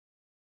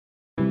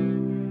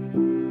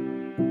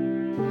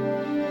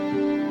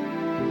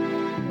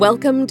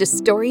Welcome to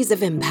Stories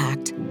of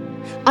Impact.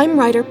 I'm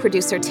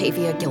writer-producer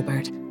Tavia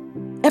Gilbert.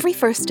 Every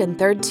first and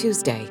third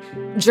Tuesday,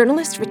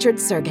 journalist Richard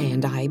Sergay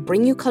and I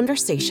bring you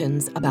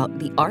conversations about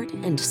the art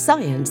and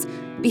science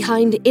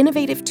behind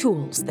innovative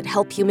tools that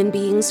help human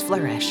beings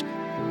flourish.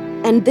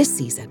 And this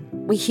season,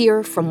 we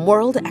hear from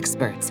world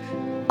experts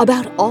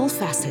about all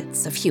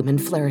facets of human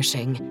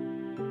flourishing.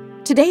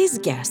 Today's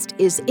guest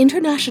is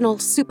international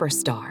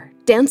superstar,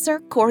 dancer,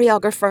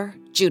 choreographer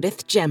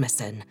Judith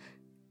Jamison.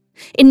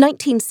 In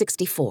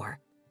 1964,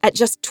 at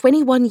just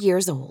 21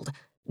 years old,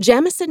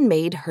 Jamison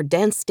made her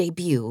dance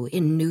debut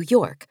in New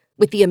York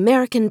with the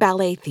American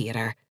Ballet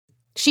Theatre.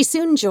 She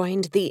soon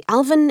joined the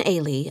Alvin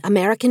Ailey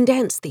American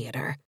Dance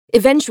Theatre,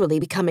 eventually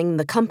becoming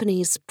the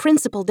company's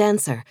principal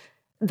dancer,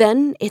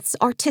 then its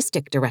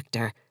artistic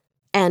director.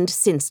 And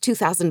since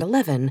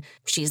 2011,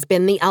 she's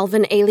been the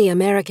Alvin Ailey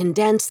American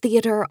Dance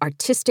Theatre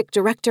Artistic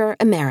Director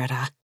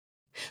Emerita.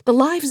 The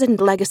lives and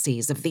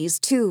legacies of these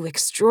two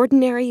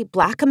extraordinary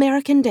Black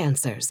American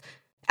dancers,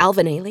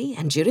 Alvin Ailey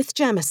and Judith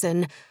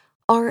Jamison,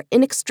 are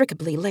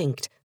inextricably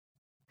linked.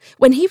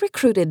 When he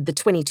recruited the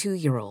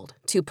 22-year-old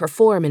to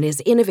perform in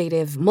his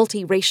innovative,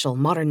 multiracial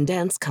modern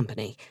dance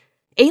company,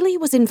 Ailey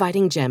was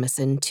inviting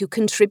Jamison to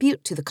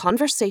contribute to the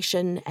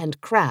conversation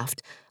and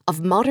craft of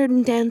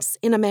modern dance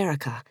in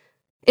America,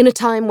 in a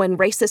time when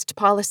racist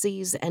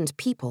policies and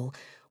people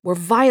were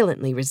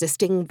violently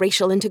resisting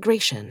racial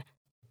integration.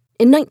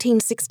 In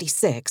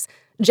 1966,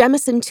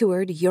 Jamison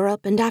toured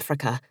Europe and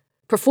Africa,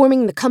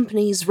 performing the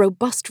company's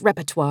robust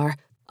repertoire,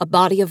 a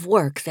body of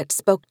work that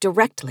spoke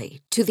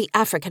directly to the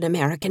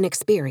African-American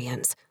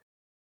experience.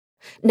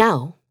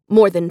 Now,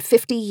 more than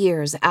 50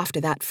 years after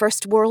that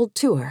first world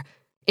tour,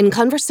 in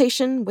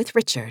conversation with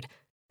Richard,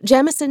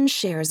 Jamison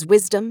shares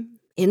wisdom,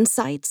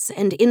 insights,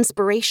 and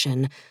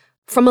inspiration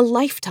from a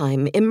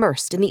lifetime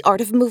immersed in the art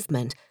of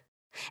movement,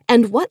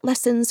 and what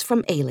lessons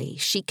from Ailey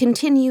she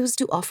continues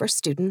to offer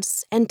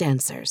students and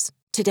dancers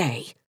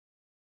today.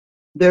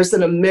 There's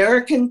an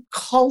American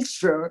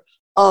culture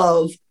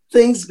of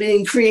things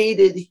being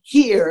created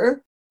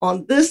here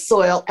on this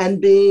soil and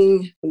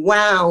being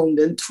wound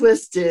and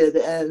twisted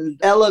and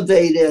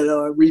elevated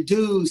or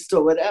reduced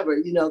or whatever.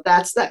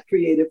 That's that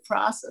creative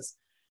process.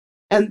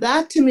 And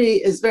that to me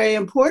is very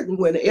important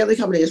when Ailey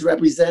Company is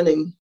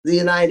representing the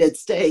United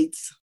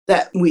States,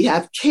 that we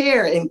have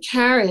care in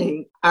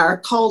carrying our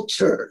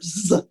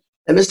cultures.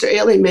 And Mr.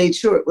 Ailey made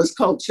sure it was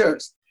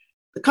cultures.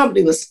 The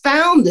company was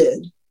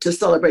founded to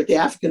celebrate the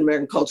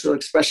African-American cultural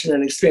expression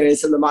and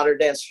experience in the modern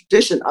dance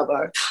tradition of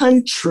our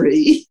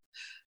country,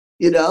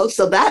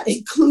 so that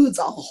includes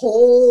a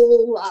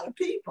whole lot of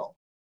people,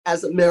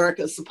 as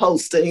America's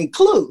supposed to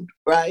include,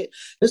 right?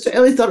 Mr.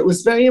 Ailey thought it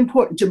was very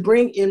important to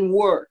bring in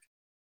work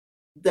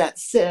that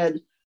said,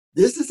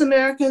 this is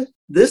American,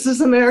 this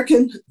is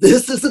American,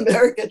 this is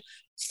American,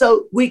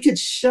 so we could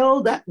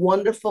show that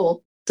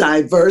wonderful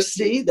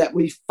diversity that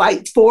we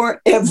fight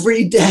for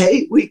every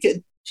day. We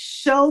could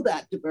show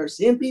that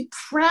diversity and be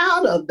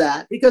proud of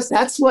that, because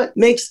that's what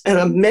makes an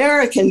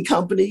American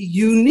company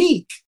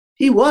unique.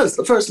 He was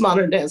the first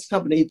modern dance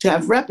company to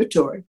have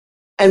repertory,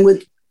 and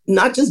with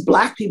not just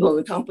Black people in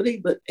the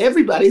company, but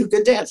everybody who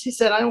could dance. He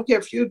said, I don't care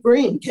if you're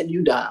green, can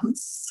you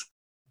dance?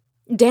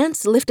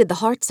 Dance lifted the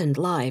hearts and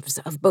lives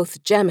of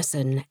both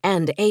Jamison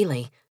and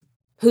Ailey,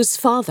 whose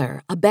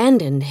father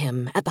abandoned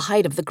him at the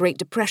height of the Great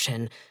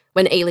Depression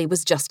when Ailey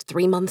was just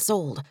 3 months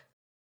old.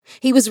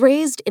 He was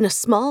raised in a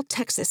small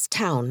Texas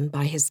town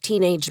by his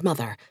teenage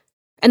mother,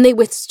 and they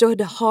withstood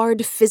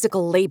hard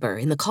physical labor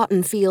in the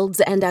cotton fields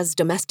and as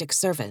domestic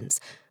servants,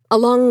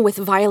 along with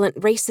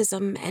violent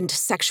racism and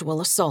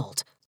sexual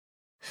assault.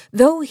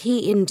 Though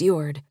he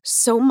endured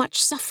so much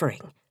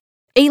suffering,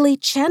 Ailey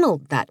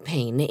channeled that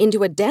pain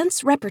into a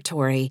dance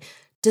repertory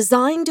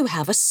designed to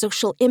have a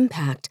social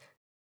impact.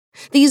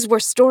 These were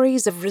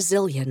stories of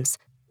resilience,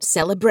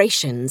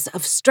 celebrations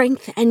of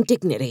strength and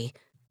dignity,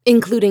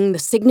 including the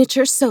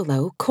signature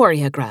solo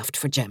choreographed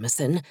for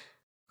Jamison,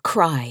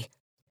 Cry,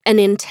 an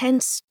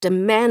intense,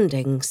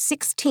 demanding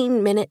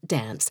 16-minute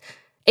dance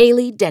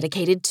Ailey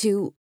dedicated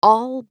to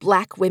all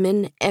Black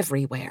women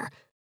everywhere,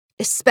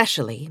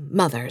 especially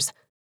mothers.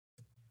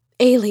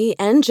 Ailey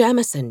and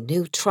Jamison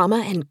knew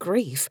trauma and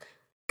grief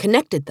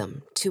connected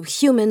them to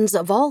humans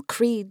of all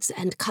creeds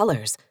and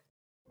colors.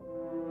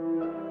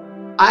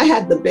 I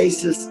had the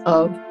basis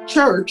of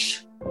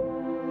church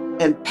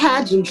and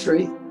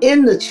pageantry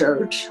in the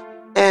church,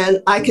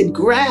 and I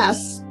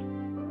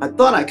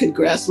thought I could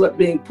grasp what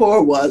being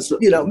poor was.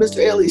 Mr.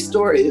 Ailey's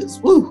story is,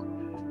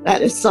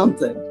 that is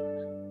something.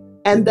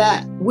 And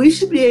that we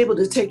should be able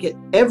to take it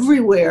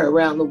everywhere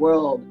around the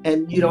world.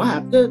 And you don't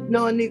have to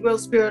know a Negro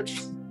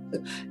spiritual.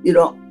 You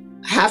don't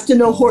have to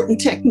know Horton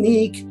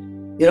technique.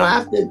 You don't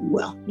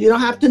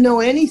have to know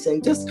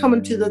anything. Just come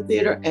into the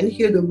theater and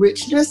hear the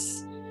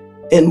richness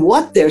in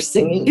what they're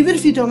singing, even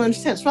if you don't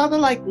understand. It's rather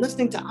like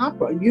listening to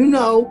opera.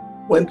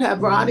 When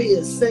Pavarotti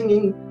is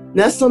singing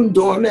Nessun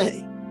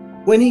Dorme,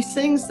 when he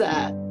sings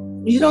that,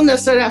 you don't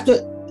necessarily have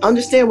to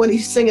understand what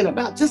he's singing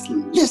about. Just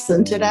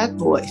listen to that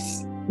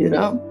voice,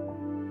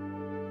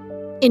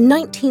 In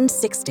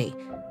 1960,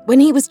 When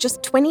he was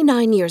just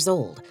 29 years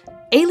old,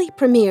 Ailey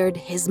premiered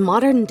his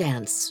modern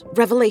dance,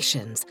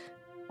 Revelations,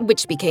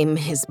 which became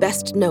his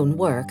best-known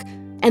work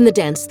and the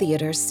dance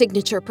theater's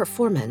signature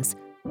performance.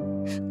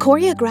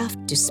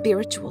 Choreographed to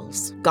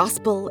spirituals,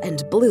 gospel,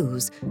 and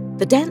blues,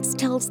 the dance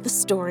tells the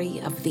story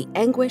of the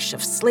anguish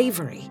of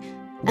slavery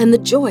and the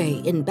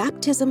joy in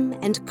baptism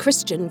and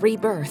Christian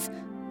rebirth,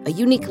 a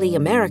uniquely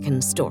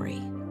American story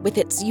with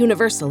its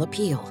universal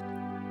appeal.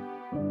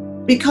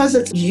 Because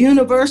it's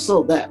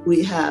universal that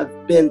we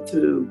have been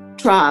through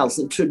trials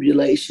and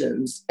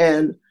tribulations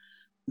and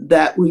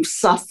that we've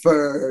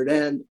suffered,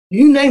 and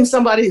you name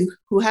somebody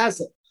who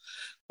hasn't.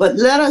 But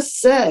let us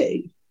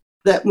say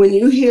that when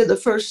you hear the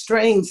first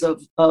strains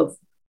of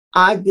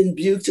I've been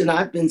buked and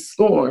I've been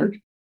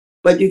scorned,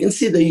 but you can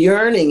see the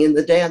yearning in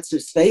the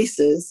dancers'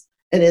 faces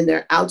and in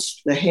their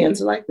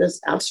hands are like this,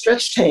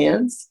 outstretched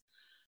hands,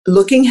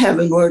 looking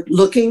heavenward,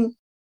 looking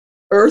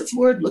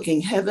earthward, looking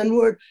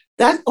heavenward.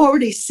 That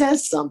already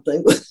says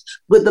something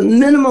with a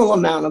minimal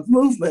amount of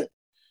movement.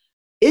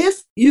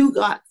 If you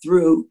got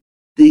through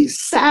the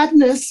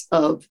sadness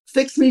of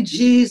Fix Me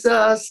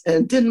Jesus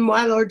and Didn't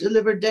My Lord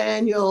Deliver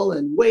Daniel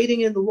and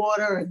Waiting in the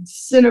Water and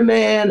Sinner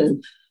Man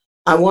and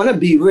I Want to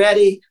Be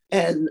Ready,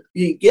 and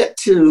you get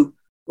to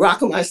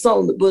Rockin' My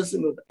Soul in the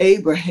Bosom of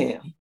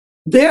Abraham,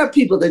 there are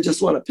people that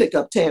just want to pick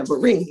up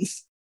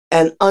tambourines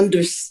and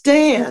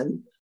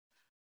understand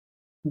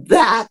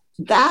that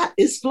that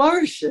is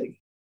flourishing.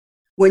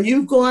 When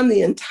you've gone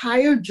the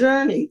entire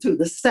journey through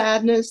the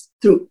sadness,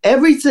 through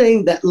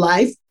everything that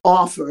life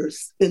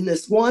offers in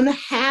this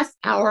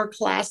 1.5-hour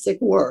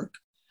classic work,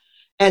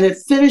 and it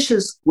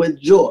finishes with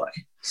joy.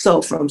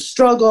 So from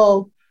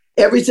struggle,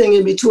 everything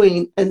in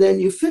between, and then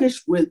you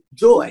finish with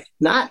joy,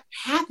 not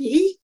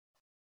happy,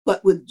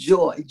 but with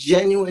joy,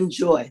 genuine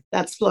joy.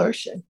 That's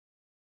flourishing.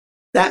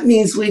 That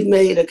means we've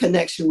made a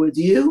connection with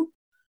you.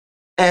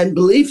 And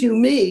believe you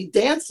me,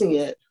 dancing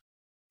it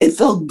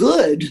felt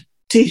good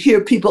to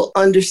hear people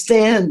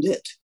understand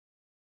it,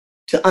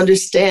 to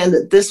understand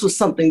that this was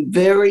something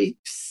very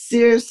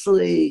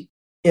seriously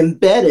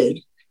embedded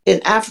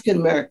in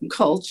African-American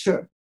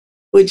culture,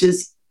 which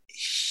is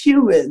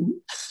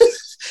human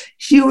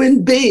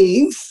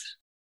beings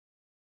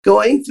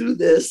going through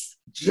this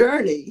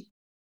journey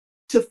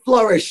to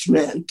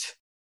flourishment,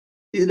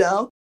 you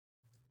know?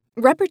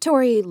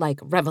 Repertory like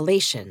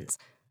Revelations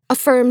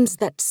affirms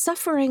that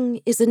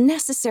suffering is a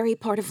necessary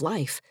part of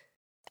life,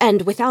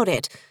 and without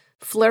it,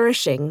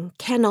 flourishing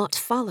cannot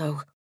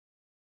follow.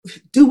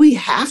 Do we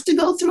have to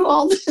go through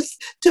all this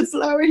to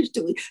flourish?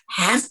 Do we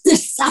have to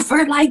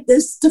suffer like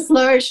this to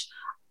flourish?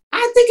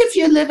 I think if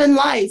you're living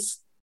life,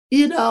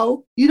 you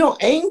know, you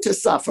don't aim to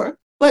suffer,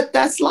 but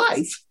that's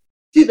life.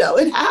 You know,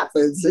 it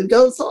happens, it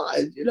goes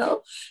on, you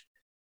know?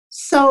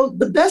 So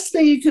the best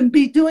thing you can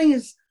be doing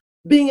is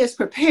being as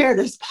prepared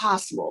as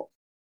possible,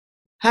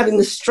 having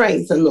the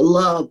strength and the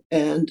love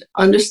and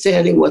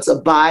understanding what's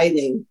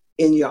abiding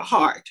in your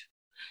heart,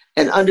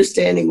 and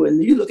understanding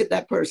when you look at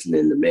that person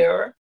in the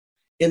mirror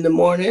in the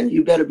morning,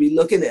 you better be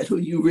looking at who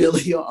you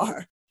really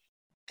are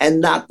and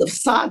not the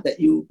facade that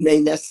you may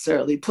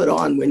necessarily put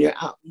on when you're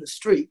out in the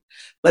street.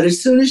 But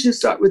as soon as you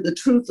start with the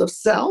truth of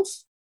self,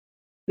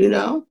 you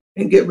know,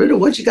 and get rid of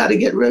what you got to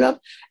get rid of,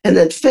 and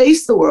then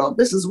face the world.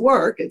 This is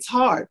work, it's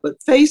hard,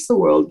 but face the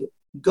world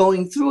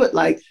going through it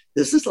like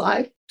this is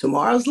life,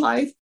 tomorrow's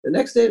life, the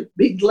next day,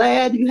 be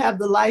glad you have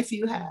the life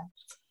you have.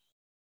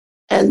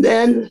 And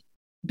then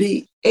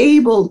be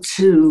able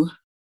to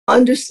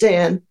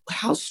understand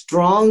how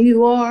strong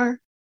you are.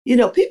 You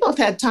know, people have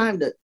had time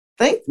to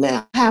think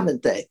now,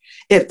 haven't they?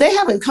 If they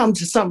haven't come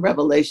to some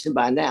revelation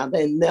by now,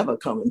 they're never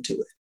coming to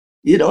it.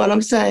 You know what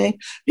I'm saying?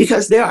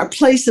 Because there are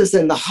places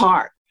in the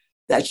heart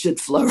that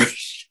should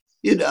flourish.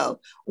 You know,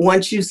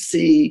 once you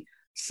see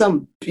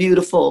some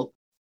beautiful,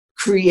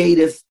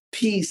 creative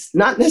piece,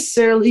 not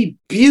necessarily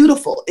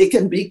beautiful, it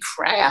can be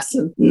crass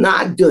and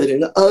not good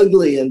and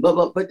ugly and blah,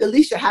 blah, but at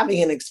least you're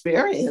having an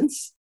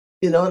experience.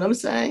 You know what I'm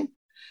saying?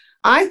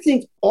 I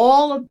think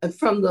all of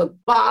from the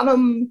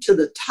bottom to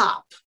the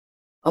top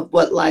of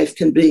what life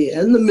can be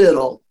in the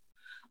middle,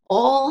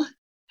 all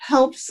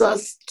helps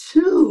us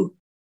to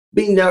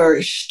be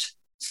nourished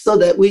so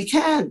that we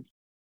can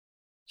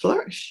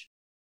flourish.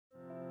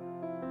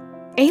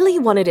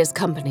 Ailey wanted his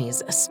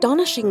company's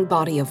astonishing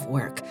body of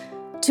work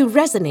to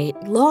resonate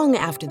long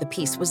after the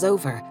piece was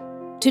over,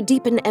 to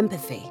deepen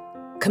empathy,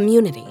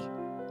 community,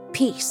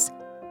 peace.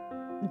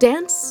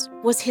 Dance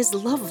was his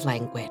love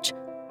language.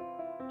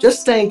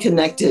 Just staying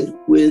connected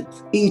with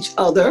each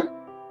other.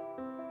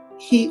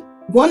 He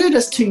wanted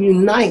us to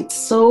unite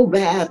so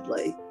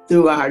badly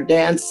through our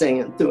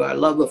dancing and through our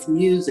love of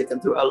music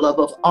and through our love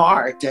of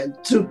art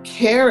and through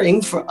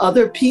caring for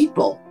other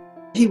people.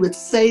 He would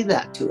say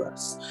that to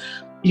us.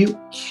 You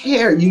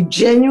care, you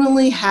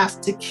genuinely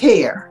have to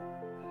care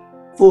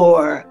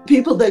for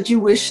people that you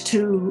wish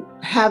to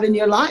have in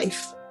your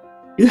life.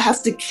 You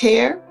have to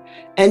care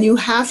and you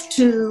have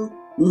to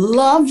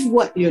love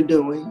what you're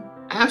doing,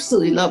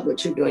 absolutely love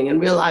what you're doing,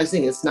 and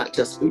realizing it's not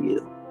just for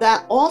you.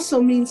 That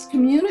also means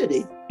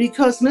community,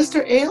 because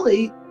Mr.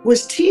 Ailey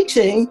was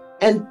teaching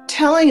and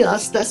telling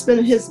us, that's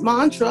been his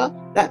mantra,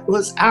 that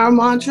was our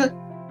mantra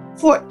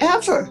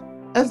forever,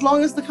 as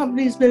long as the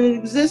company's been in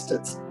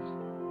existence,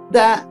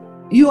 that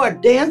you are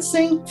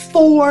dancing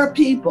for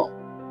people.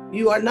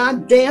 You are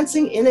not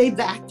dancing in a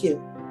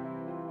vacuum.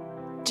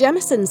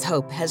 Jemison's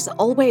hope has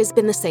always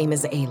been the same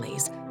as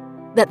Ailey's,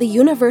 that the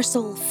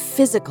universal,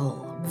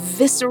 physical,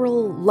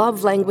 visceral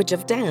love language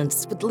of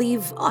dance would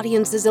leave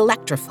audiences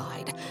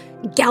electrified,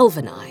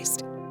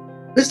 galvanized.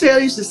 Mr.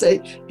 Ailey used to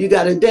say, you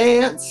got to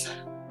dance,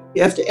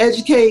 you have to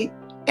educate,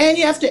 and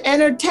you have to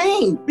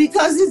entertain,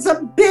 because it's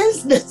a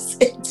business.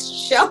 It's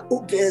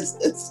show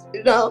business,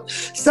 you know?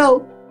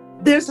 So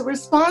there's a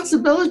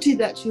responsibility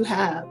that you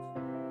have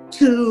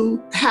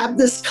to have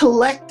this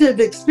collective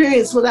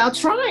experience without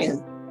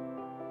trying.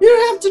 You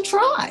don't have to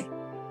try,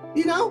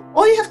 you know?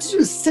 All you have to do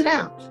is sit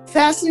down,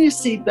 fasten your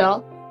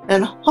seatbelt,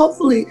 and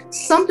hopefully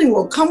something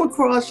will come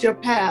across your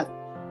path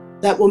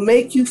that will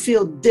make you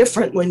feel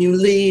different when you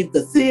leave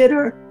the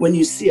theater, when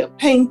you see a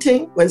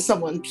painting, when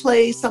someone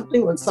plays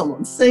something, when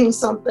someone sings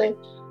something,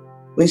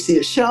 when you see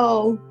a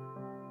show,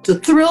 to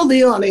thrill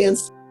the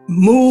audience,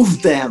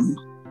 move them,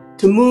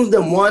 to move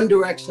them one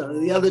direction or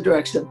the other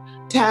direction,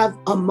 to have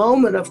a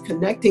moment of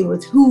connecting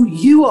with who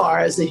you are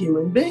as a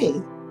human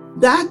being.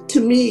 That, to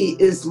me,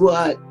 is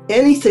what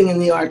anything in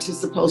the arts is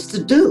supposed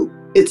to do.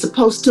 It's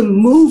supposed to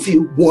move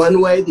you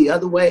one way, the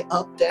other way,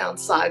 up, down,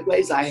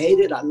 sideways. I hate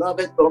it, I love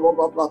it, blah, blah,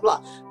 blah, blah,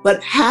 blah.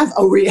 But have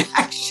a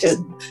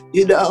reaction,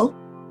 you know?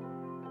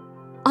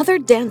 Other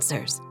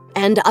dancers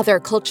and other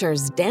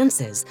cultures'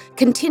 dances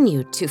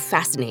continue to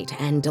fascinate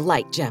and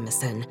delight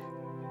Jamison.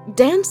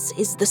 Dance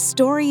is the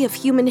story of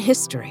human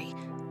history,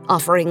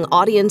 offering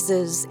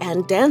audiences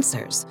and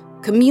dancers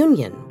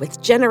communion with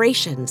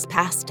generations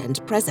past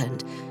and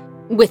present,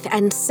 with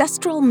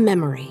ancestral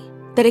memory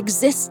that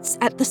exists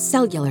at the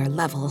cellular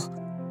level.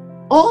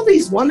 All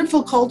these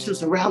wonderful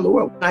cultures around the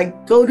world, I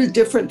go to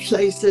different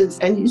places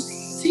and you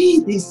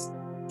see these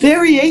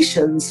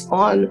variations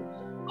on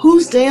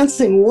who's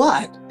dancing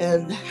what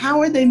and how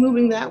are they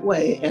moving that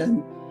way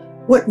and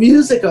what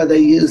music are they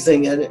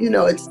using. And, you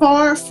know, it's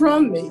far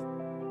from me,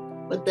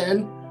 but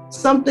then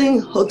something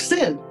hooks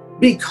in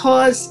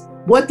because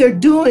what they're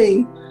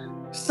doing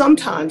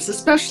sometimes,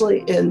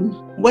 especially in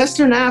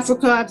Western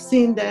Africa, I've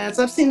seen dance.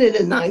 I've seen it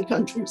in 9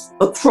 countries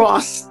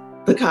across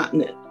the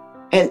continent,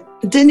 and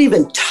it didn't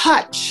even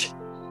touch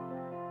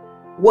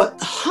what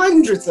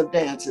hundreds of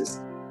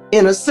dances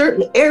in a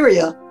certain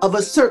area of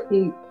a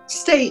certain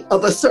state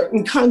of a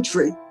certain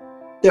country.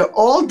 They're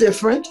all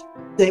different.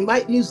 They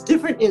might use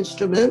different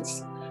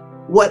instruments,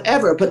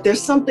 whatever, but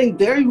there's something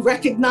very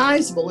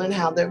recognizable in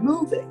how they're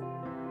moving,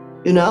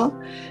 you know?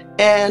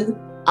 And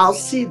I'll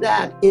see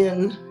that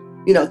in,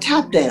 you know,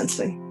 tap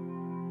dancing.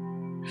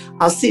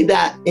 I'll see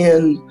that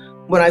in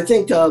when I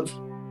think of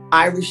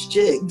Irish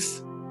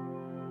jigs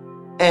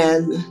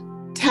and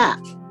tap,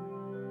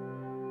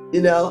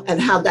 you know,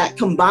 and how that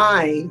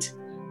combined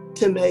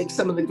to make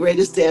some of the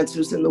greatest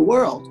dancers in the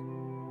world.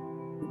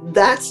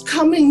 That's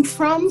coming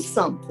from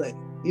something,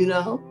 you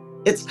know,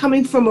 it's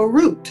coming from a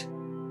root.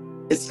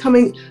 It's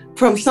coming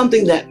from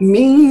something that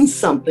means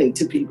something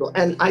to people.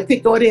 And I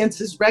think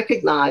audiences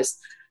recognize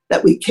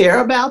that we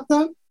care about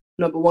them.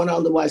 Number one,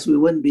 otherwise we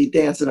wouldn't be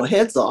dancing our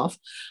heads off.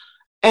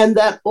 And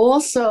that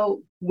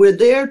also we're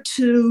there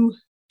to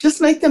just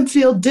make them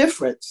feel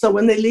different. So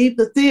when they leave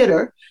the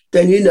theater,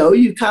 then you know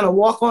you kind of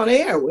walk on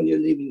air when you're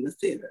leaving the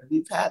theater.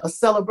 You've had a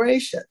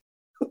celebration.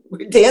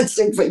 We're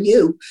dancing for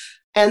you.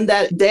 And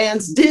that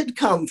dance did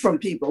come from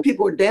people.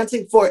 People were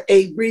dancing for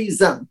a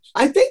reason.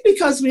 I think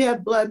because we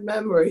have blood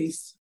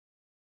memories,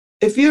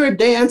 if you're a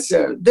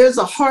dancer, there's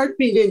a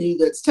heartbeat in you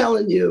that's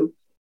telling you,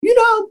 you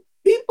know,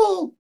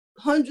 people,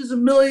 hundreds of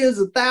millions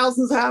of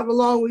thousands, however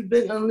long we've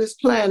been on this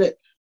planet,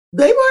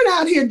 they weren't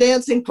out here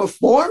dancing,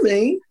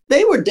 performing.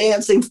 They were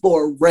dancing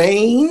for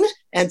rain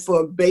and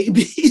for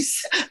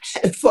babies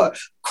and for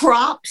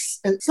crops.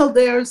 And so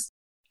there's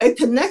a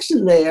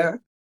connection there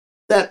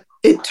that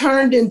it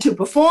turned into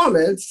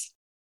performance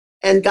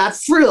and got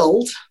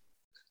frilled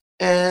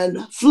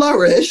and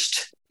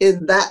flourished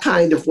in that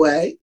kind of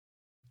way.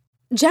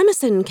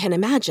 Jamison can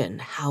imagine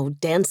how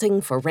dancing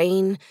for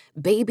rain,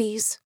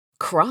 babies,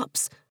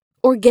 crops,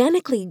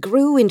 organically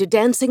grew into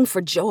dancing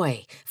for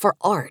joy, for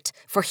art,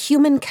 for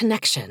human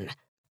connection.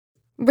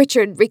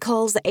 Richard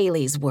recalls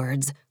Ailey's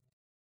words.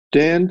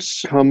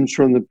 Dance comes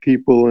from the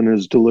people and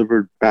is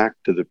delivered back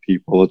to the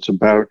people. It's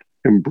about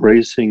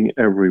embracing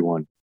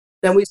everyone.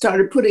 Then we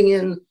started putting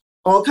in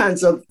all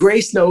kinds of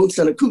grace notes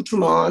and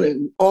accoutrement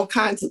and all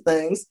kinds of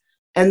things.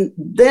 And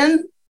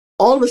then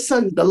all of a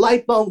sudden the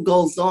light bulb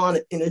goes on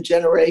in a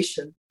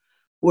generation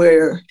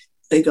where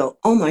they go,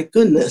 oh my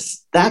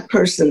goodness, that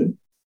person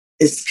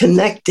is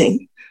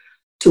connecting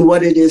to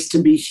what it is to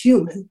be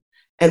human.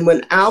 And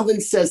when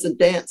Alvin says the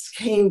dance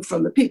came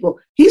from the people,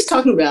 he's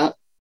talking about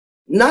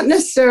not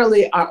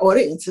necessarily our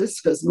audiences,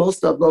 because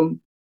most of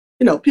them,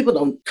 you know, people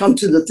don't come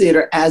to the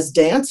theater as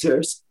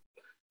dancers,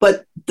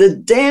 but the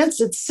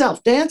dance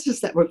itself,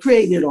 dances that were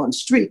created on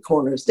street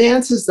corners,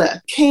 dances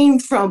that came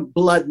from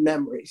blood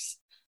memories,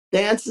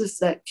 dances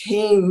that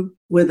came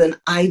with an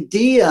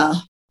idea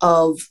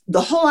of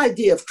the whole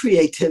idea of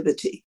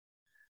creativity,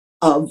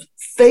 of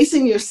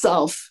facing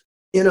yourself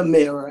in a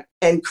mirror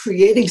and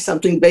creating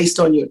something based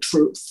on your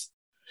truth.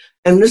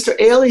 And Mr.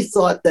 Ailey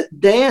thought that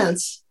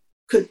dance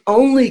could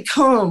only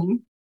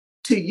come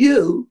to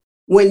you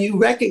when you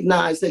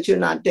recognize that you're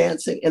not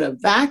dancing in a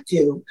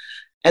vacuum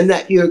and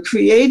that you're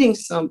creating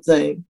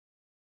something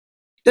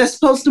that's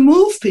supposed to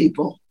move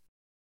people.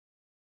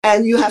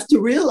 And you have to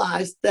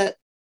realize that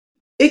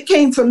it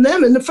came from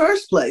them in the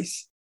first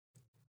place.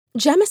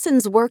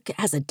 Jamison's work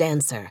as a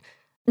dancer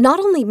not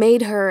only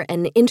made her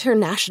an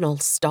international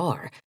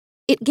star,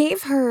 it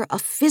gave her a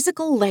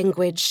physical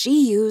language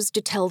she used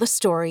to tell the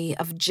story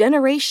of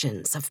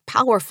generations of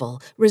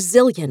powerful,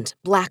 resilient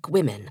Black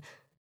women,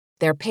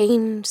 their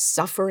pain,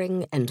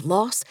 suffering, and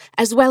loss,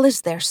 as well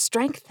as their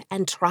strength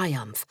and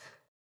triumph.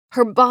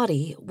 Her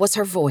body was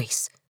her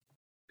voice.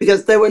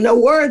 Because there were no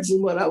words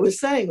in what I was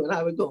saying when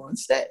I would go on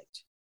stage.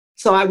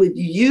 So I would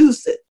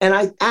use it. And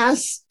I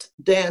asked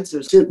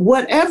dancers,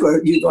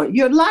 whatever you're going,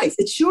 your life,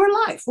 it's your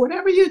life,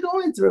 whatever you're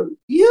going through,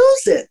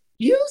 use it.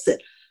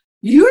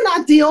 You're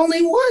not the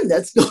only one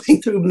that's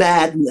going through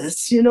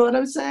madness. You know what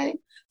I'm saying?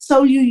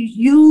 So you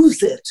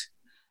use it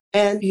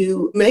and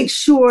you make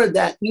sure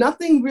that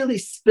nothing really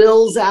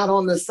spills out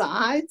on the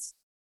sides,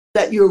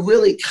 that you're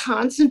really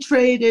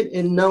concentrated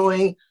in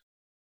knowing,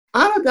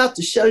 I'm about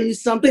to show you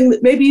something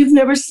that maybe you've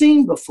never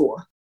seen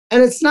before.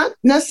 And it's not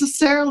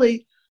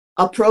necessarily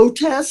a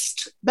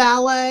protest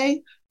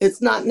ballet.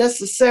 It's not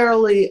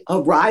necessarily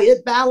a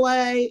riot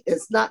ballet.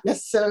 It's not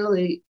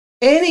necessarily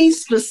any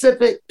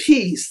specific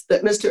piece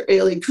that Mr.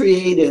 Ailey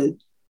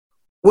created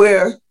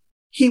where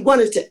he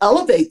wanted to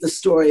elevate the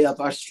story of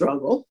our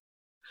struggle.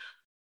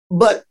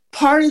 But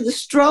part of the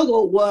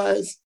struggle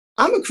was,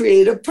 I'm a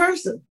creative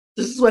person.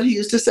 This is what he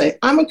used to say.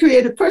 I'm a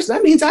creative person.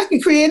 That means I can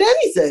create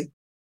anything.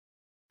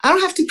 I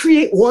don't have to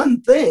create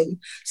one thing.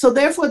 So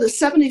therefore, the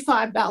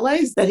 75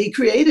 ballets that he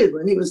created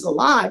when he was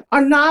alive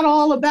are not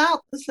all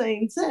about the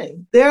same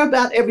thing. They're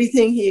about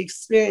everything he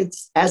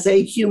experienced as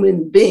a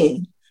human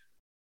being.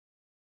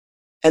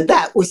 And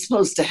that was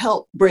supposed to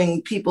help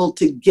bring people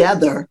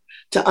together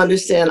to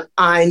understand,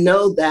 I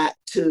know that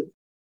too,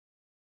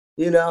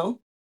 you know?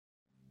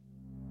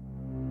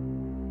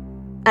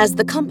 As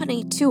the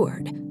company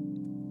toured,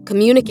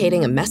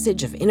 communicating a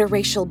message of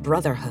interracial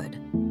brotherhood,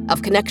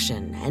 of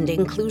connection and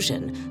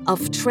inclusion,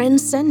 of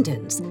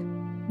transcendence,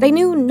 they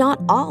knew not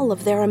all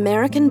of their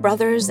American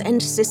brothers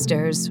and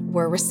sisters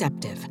were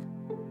receptive.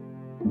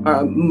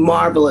 Our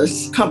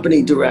marvelous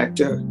company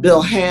director,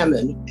 Bill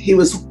Hammond, he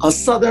was a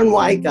Southern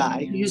white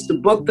guy who used to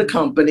book the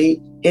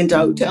company into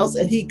hotels,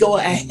 and he'd go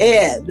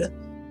ahead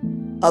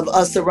of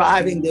us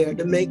arriving there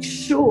to make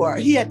sure.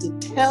 He had to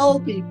tell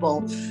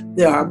people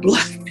there are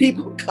Black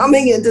people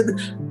coming into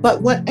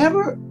but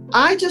whatever,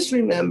 I just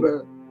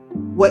remember,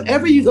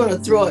 whatever you're going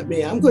to throw at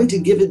me, I'm going to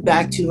give it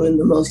back to you in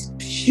the most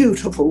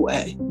beautiful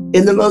way,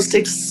 in the most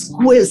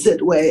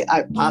exquisite way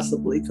I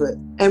possibly could,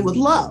 and with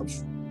love,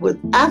 with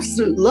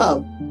absolute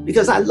love,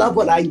 because I love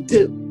what I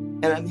do,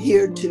 and I'm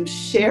here to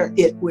share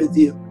it with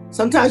you.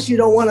 Sometimes you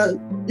don't want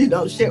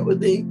to, share it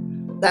with me.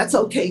 That's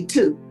okay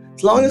too.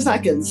 As long as I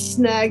can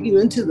snag you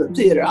into the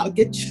theater,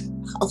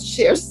 I'll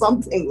share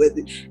something with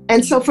you.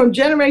 And so from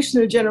generation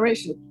to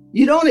generation,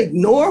 you don't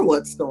ignore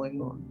what's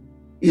going on.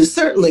 You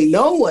certainly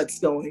know what's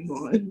going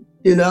on,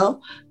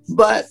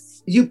 but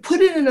you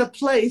put it in a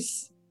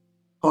place,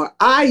 or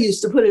I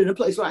used to put it in a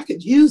place where I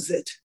could use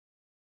it.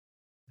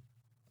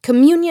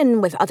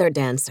 Communion with other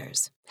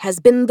dancers has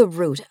been the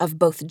root of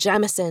both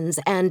Jamison's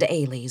and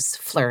Ailey's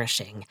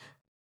flourishing.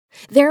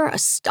 Their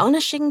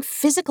astonishing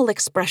physical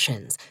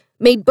expressions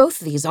made both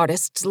these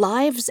artists'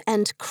 lives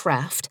and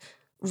craft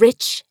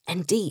rich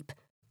and deep.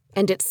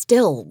 And it's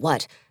still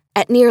what,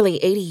 at nearly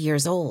 80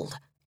 years old,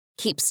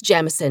 keeps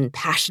Jamison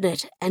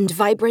passionate and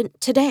vibrant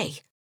today.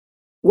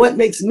 What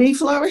makes me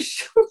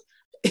flourish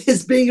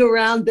is being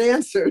around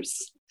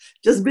dancers,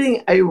 just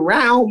being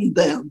around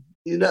them,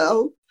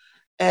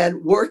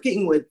 and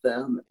working with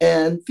them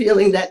and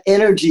feeling that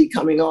energy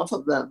coming off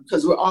of them,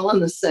 because we're all on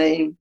the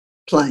same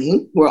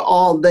plane. We're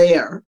all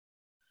there.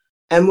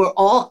 And we're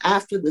all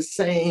after the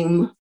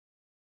same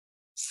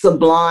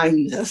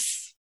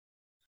sublimeness.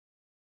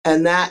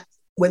 And that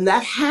when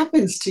that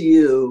happens to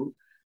you,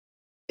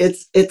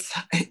 it's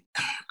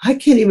I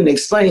can't even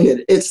explain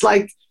it. It's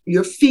like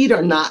your feet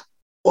are not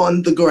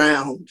on the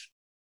ground.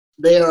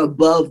 They are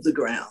above the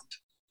ground.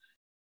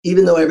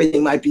 Even though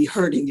everything might be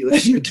hurting you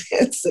as you're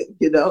dancing,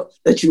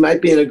 that you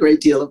might be in a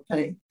great deal of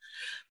pain.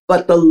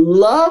 But the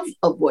love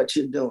of what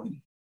you're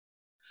doing.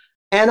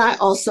 And I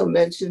also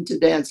mentioned to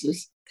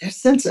dancers, their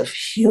sense of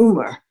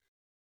humor.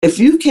 If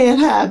you can't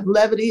have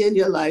levity in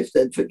your life,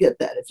 then forget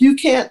that. If you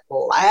can't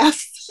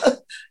laugh,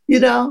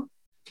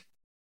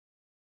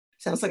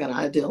 sounds like an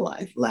ideal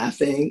life,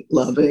 laughing,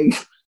 loving,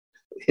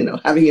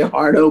 having your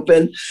heart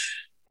open.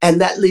 And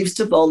that leads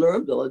to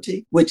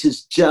vulnerability, which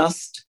is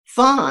just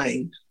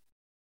fine.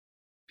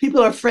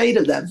 People are afraid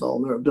of that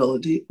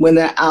vulnerability when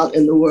they're out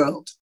in the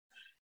world.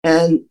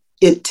 And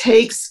it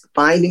takes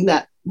finding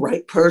that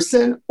right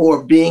person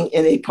or being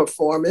in a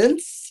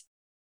performance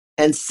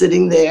and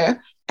sitting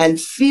there and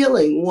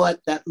feeling what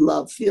that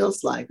love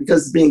feels like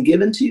because it's being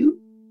given to you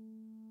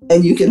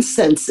and you can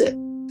sense it.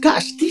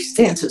 Gosh, these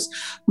dancers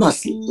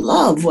must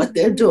love what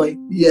they're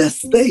doing.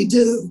 Yes, they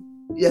do.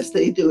 Yes,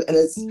 they do. And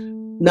it's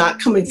not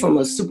coming from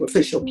a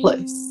superficial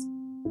place.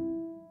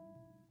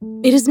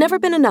 It has never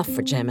been enough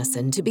for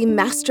Jamison to be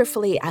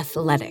masterfully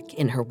athletic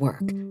in her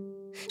work.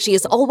 She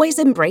has always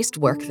embraced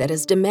work that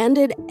has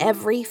demanded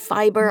every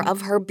fiber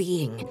of her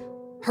being,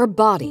 her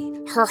body,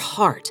 her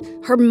heart,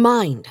 her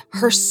mind,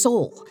 her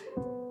soul.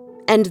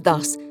 And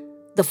thus,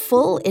 the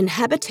full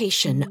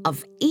inhabitation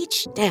of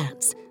each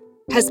dance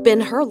has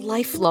been her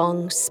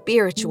lifelong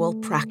spiritual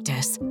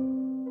practice.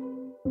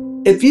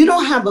 If you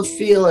don't have a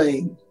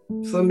feeling,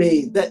 for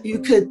me, that you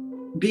could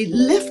be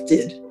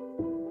lifted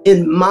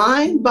in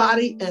mind,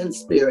 body, and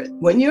spirit,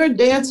 when you're a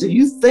dancer,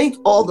 you think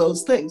all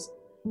those things.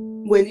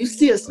 When you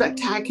see a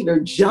spectacular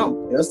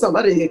jump,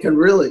 somebody that can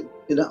really,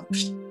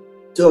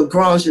 do a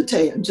grand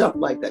jeté and jump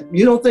like that,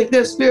 you don't think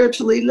they're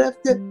spiritually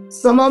lifted?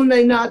 Some of them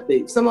may not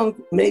be. Some of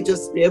them may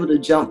just be able to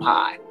jump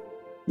high,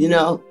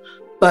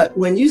 But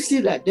when you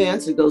see that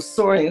dancer go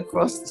soaring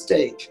across the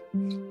stage,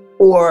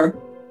 or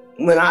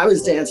when I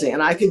was dancing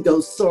and I could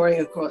go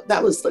soaring across,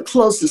 that was the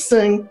closest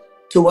thing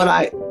to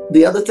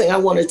the other thing I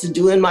wanted to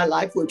do in my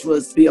life, which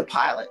was be a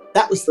pilot.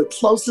 That was the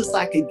closest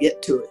I could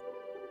get to it.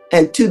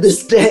 And to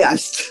this day, I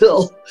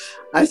still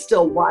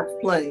watch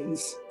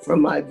planes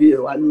from my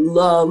view. I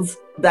love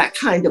that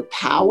kind of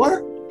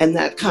power and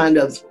that kind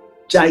of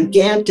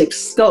gigantic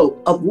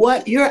scope of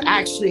what you're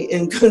actually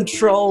in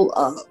control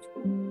of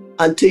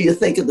until you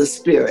think of the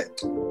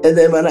spirit. And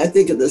then when I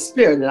think of the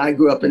spirit, and I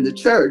grew up in the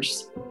church,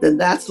 then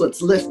that's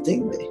what's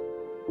lifting me.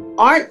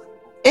 Art,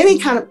 any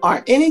kind of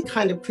art, any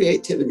kind of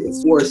creativity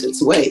is worth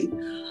its weight,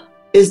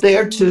 is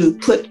there to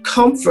put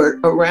comfort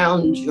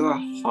around your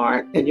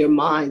heart and your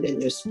mind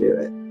and your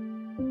spirit.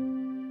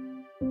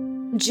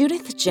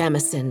 Judith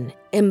Jamison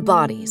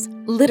embodies,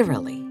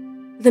 literally,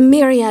 the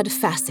myriad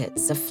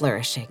facets of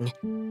flourishing.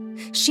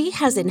 She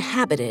has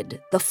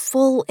inhabited the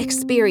full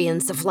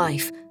experience of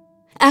life,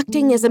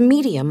 acting as a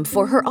medium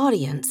for her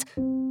audience,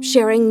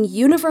 sharing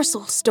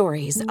universal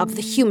stories of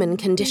the human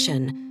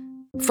condition,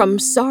 from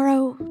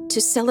sorrow to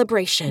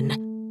celebration.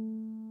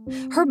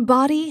 Her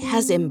body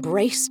has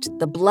embraced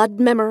the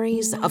blood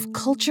memories of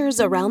cultures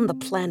around the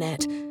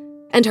planet,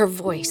 and her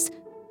voice,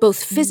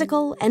 both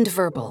physical and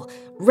verbal,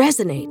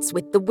 resonates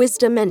with the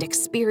wisdom and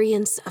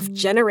experience of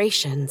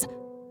generations.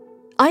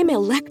 I'm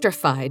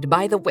electrified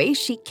by the way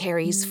she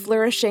carries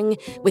flourishing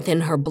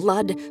within her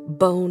blood,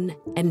 bone,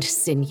 and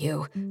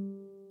sinew.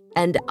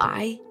 And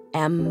I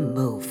am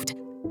moved.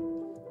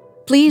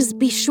 Please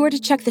be sure to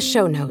check the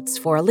show notes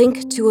for a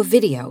link to a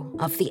video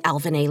of the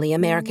Alvin Ailey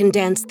American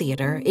Dance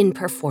Theater in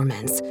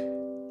performance.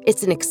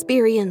 It's an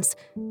experience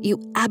you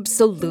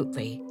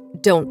absolutely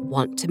don't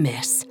want to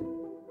miss.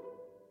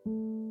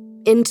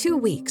 In 2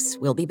 weeks,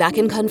 we'll be back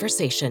in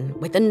conversation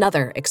with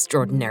another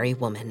extraordinary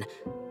woman,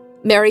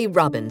 Mary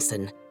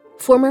Robinson,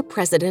 former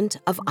president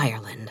of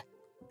Ireland.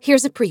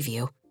 Here's a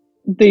preview.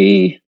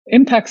 The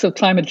impacts of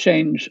climate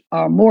change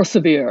are more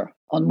severe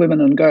on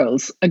women and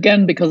girls,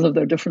 again, because of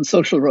their different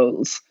social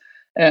roles.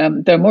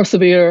 They're more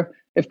severe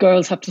if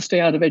girls have to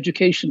stay out of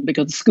education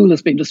because the school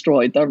is being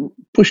destroyed. They're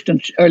pushed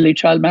into early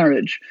child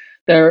marriage.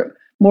 They're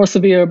more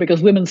severe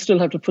because women still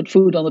have to put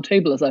food on the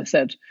table, as I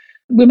said.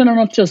 Women are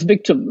not just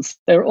victims,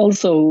 they're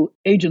also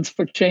agents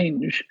for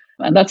change.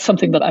 And that's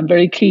something that I'm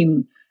very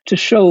keen to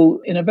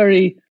show in a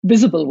very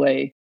visible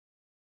way.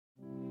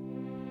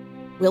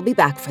 We'll be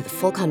back for the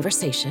full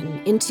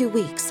conversation in 2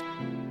 weeks.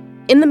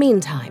 In the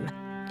meantime,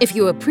 if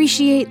you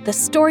appreciate the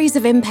Stories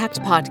of Impact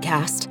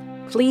podcast,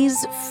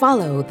 please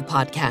follow the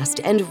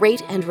podcast and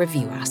rate and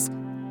review us.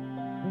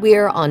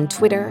 We're on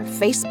Twitter,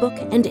 Facebook,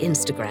 and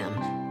Instagram,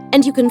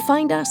 and you can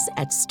find us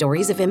at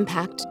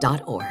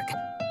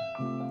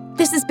storiesofimpact.org.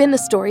 This has been the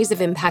Stories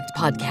of Impact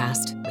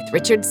podcast with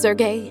Richard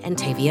Sergay and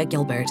Tavia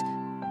Gilbert.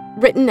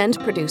 Written and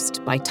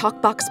produced by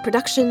Talkbox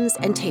Productions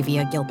and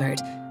Tavia Gilbert,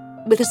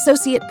 with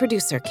associate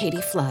producer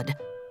Katie Flood.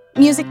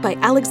 Music by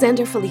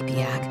Alexander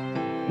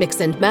Filipiak. Mix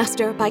and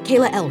master by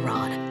Kayla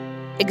Elrod.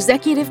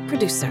 Executive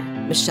producer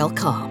Michelle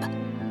Cobb.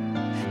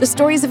 The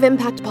Stories of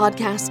Impact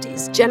podcast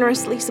is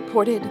generously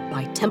supported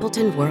by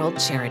Templeton World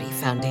Charity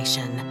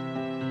Foundation.